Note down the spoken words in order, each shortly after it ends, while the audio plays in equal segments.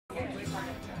How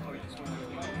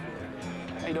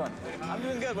you doing? I'm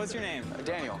doing good. What's your name?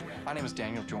 Daniel. My name is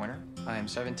Daniel Joyner. I am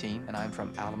 17, and I'm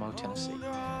from Alamo, Tennessee.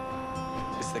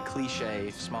 It's the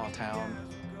cliche small town,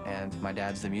 and my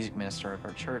dad's the music minister of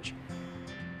our church.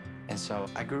 And so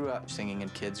I grew up singing in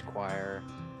kids' choir.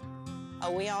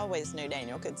 Oh, we always knew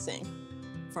Daniel could sing.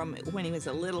 From when he was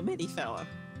a little bitty fella,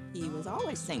 he was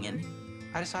always singing.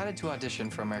 I decided to audition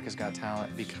for America's Got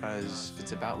Talent because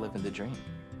it's about living the dream.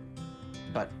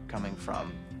 But coming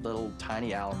from little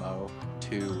tiny Alamo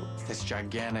to this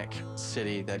gigantic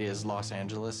city that is Los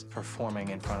Angeles, performing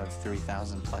in front of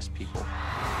 3,000 plus people,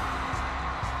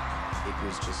 it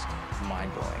was just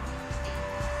mind-blowing.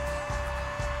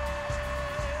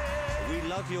 We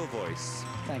love your voice.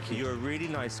 Thank you. You're a really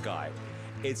nice guy.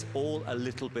 It's all a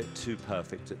little bit too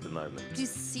perfect at the moment. You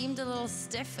seemed a little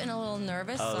stiff and a little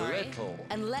nervous, A sorry. little.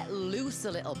 And let loose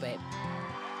a little bit.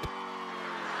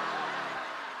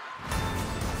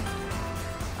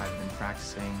 I've been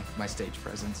practicing my stage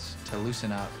presence to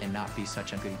loosen up and not be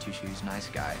such a goody-two-shoes nice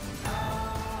guy.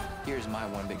 Here's my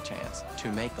one big chance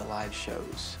to make the live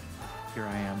shows. Here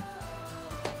I am.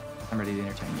 I'm ready to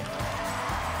entertain you.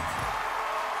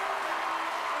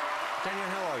 Daniel,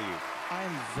 how are you?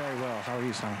 I'm very well. How are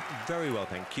you, Simon? Very well,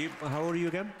 thank you. How old are you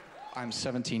again? I'm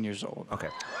 17 years old. Okay.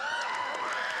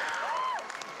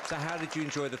 So how did you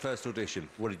enjoy the first audition?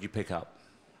 What did you pick up?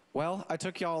 Well, I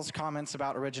took y'all's comments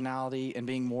about originality and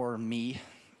being more me,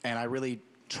 and I really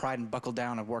tried and buckled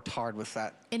down and worked hard with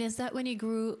that. And is that when you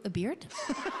grew a beard?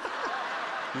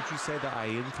 Would you say that I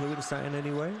influenced that in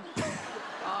any way?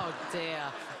 Oh, dear.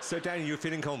 So, Daniel, you're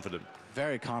feeling confident?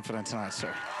 Very confident tonight,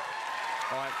 sir.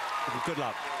 All right. Good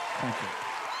luck. Thank you.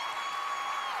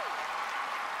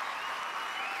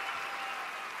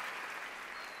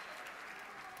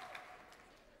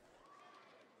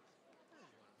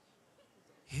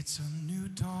 It's a new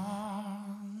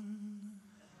dawn.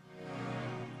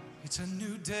 It's a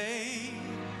new day.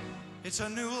 It's a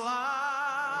new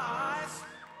life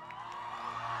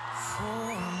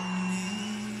for me.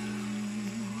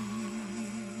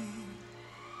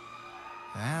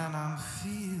 And I'm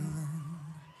feeling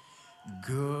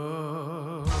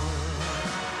good.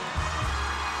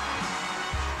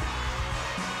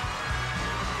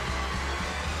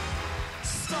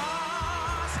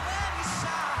 Stars, let me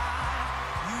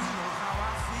shine. You know how I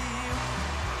feel.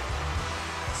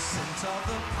 Scent of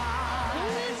the pine. Who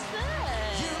is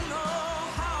that? You know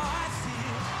how I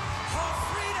feel. Oh,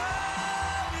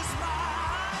 freedom is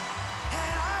mine.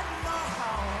 And I know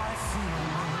how I feel.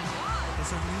 Oh, my God.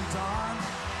 It's a new dawn.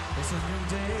 It's a new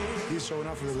day. He's showing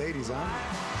up for the ladies, huh?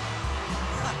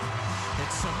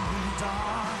 It's a new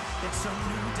dawn, it's a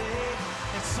new day,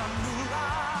 it's a new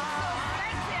life.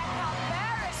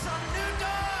 It's a new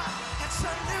dawn, it's a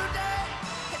new day,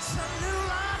 it's a new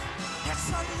life, it's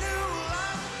a new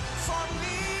life for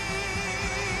me.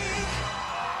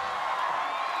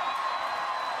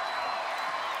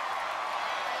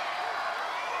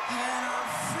 And I'm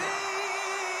feeling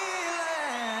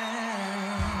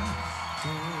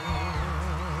good.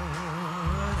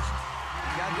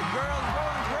 Got the girls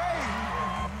going crazy.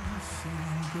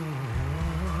 Feeling good.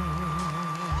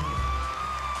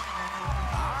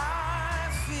 I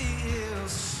feel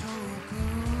so good.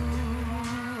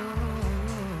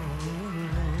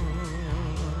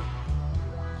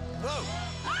 Whoa!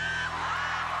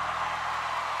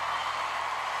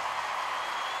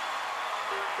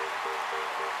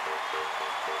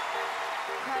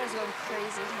 Crowd is going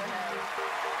crazy for him.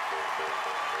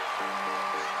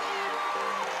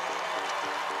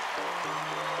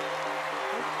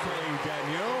 Okay,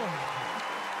 Daniel.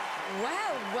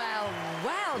 Well,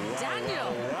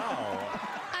 Daniel. Wow.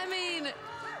 I mean,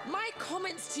 my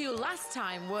comments to you last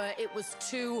time were it was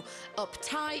too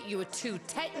uptight, you were too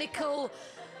technical.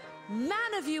 Man,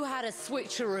 have you had a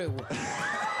switcheroo.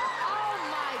 Oh,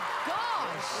 my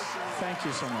gosh. Thank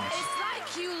you so much. It's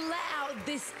like you let out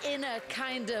this inner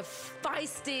kind of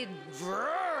feisty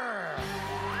brrr.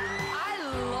 I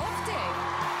loved it.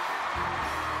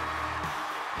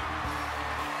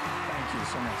 Thank you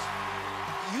so much.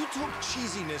 You took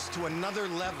cheesiness to another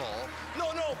level.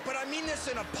 No, but I mean this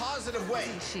in a positive way.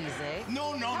 Cheesy.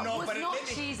 No, That was but not it made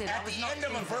me, cheesy. That at was the not end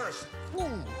of a cheesy. verse,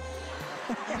 boom,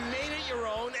 you made it your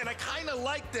own, and I kind of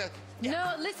like the...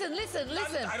 No, listen. I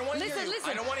don't want to hear you. Listen.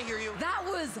 I don't want to hear you. That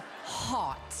was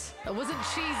hot. That wasn't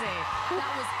cheesy.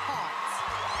 That was hot.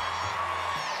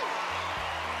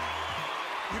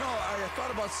 You know, I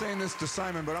thought about saying this to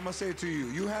Simon, but I'm gonna say it to you.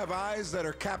 You have eyes that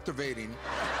are captivating.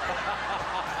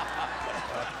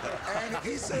 And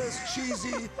he says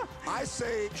cheesy, I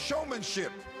say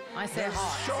showmanship. I say There's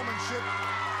hot. showmanship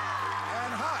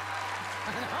and hot.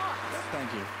 And hot.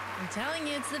 Thank you. I'm telling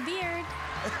you, it's the beard.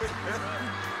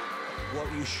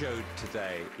 What you showed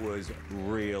today was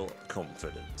real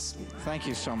confidence. Thank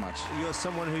you so much. You're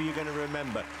someone who you're going to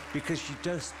remember because you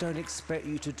just don't expect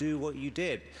you to do what you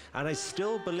did. And I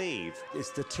still believe it's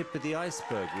the tip of the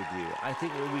iceberg with you. I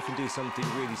think that we can do something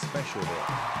really special here.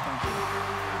 Thank you.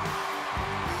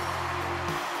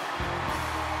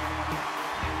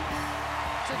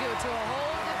 Took it to a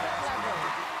whole different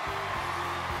level.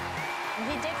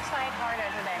 He did try harder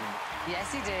today.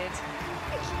 Yes, he did.